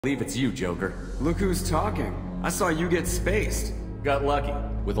Believe it's you, Joker. Look who's talking. I saw you get spaced. Got lucky,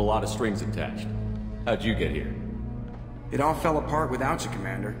 with a lot of strings attached. How'd you get here? It all fell apart without you,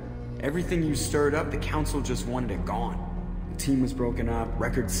 Commander. Everything you stirred up, the Council just wanted it gone. The team was broken up,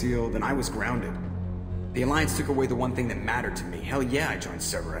 record sealed, and I was grounded. The Alliance took away the one thing that mattered to me. Hell yeah, I joined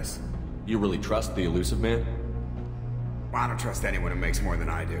Cerberus. You really trust the elusive man? Well, I don't trust anyone who makes more than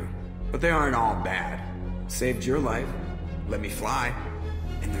I do. But they aren't all bad. Saved your life, let me fly,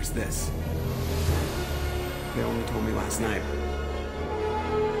 and there's this. They only told me last night.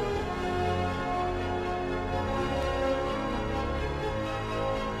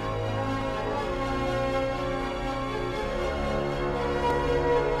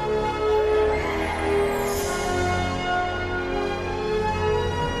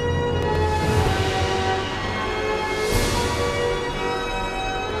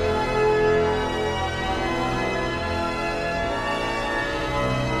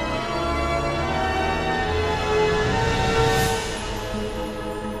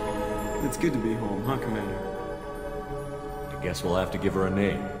 It's good to be home, huh, Commander? I guess we'll have to give her a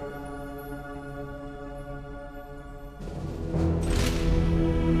name.